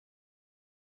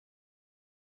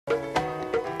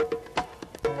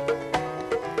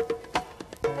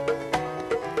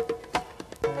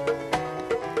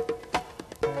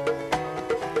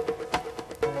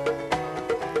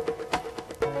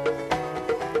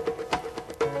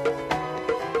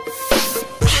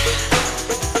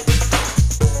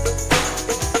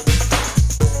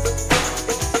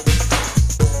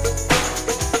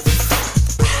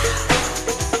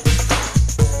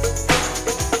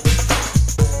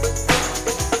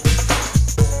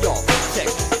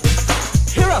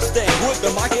the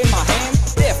mic in my hand,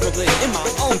 definitely in my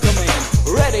own command.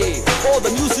 Ready for the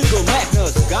musical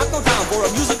madness, got no time for a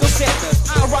musical sadness.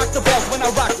 I rock the belt when I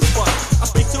rock the spot. I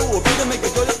speak to a beat and make the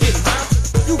girl is getting hot.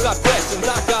 You got questions,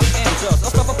 I got answers. I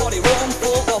stop a party room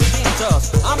full of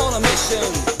dancers. I'm on a mission,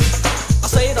 I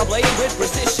say it, I play it with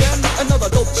precision. Another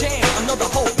dope jam, another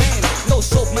hope man. No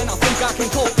soap man, I think I can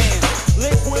cope and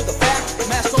live with the fact,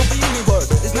 master of the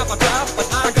universe. It's not my job, but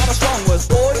I got a strong words.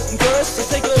 Boys and girls, so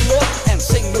take a look and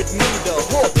sing with me the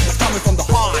hook. It's coming from the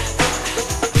heart.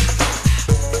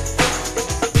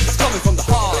 It's coming from the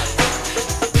heart.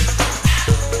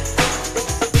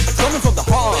 It's coming from the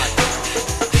heart.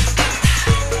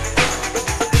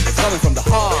 It's coming from the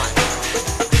heart.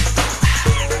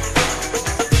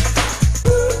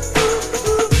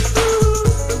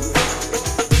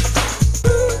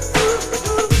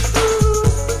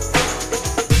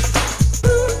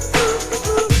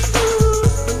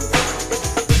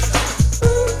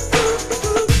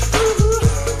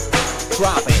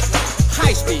 Drop it,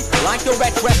 high speed, like the red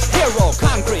dress hero,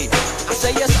 concrete. I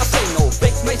say yes, I say no,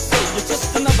 fakes may say you're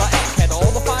just another egghead.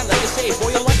 All the fine ladies say, boy,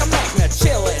 you're like a magnet,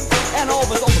 chillin', and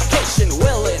always on vacation,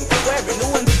 willing for every new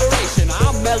inspiration.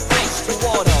 I'll melt ice to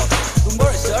water. Don't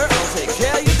worry, sir, I'll take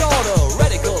care of your daughter.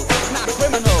 Radical, but not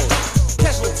criminal.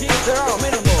 Casualties, there are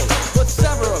minimal, but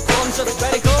several concepts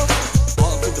radical.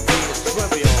 All to the beat is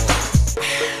trivial.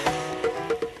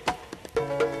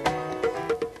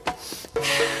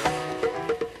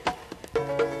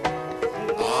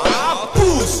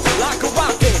 Boost like a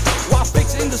rocket, while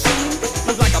fixing the scene,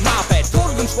 look like a moped.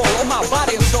 Total control of my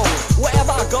body and soul.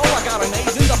 Wherever I go, I got an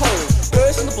ace in the hole.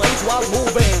 Girls in the blades while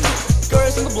moving.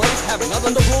 Girls in the blades have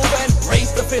nothing to prove and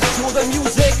raise the fist to the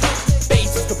music.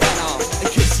 Bass is the banner, and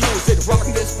kids use it.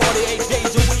 Rocking this party 8 days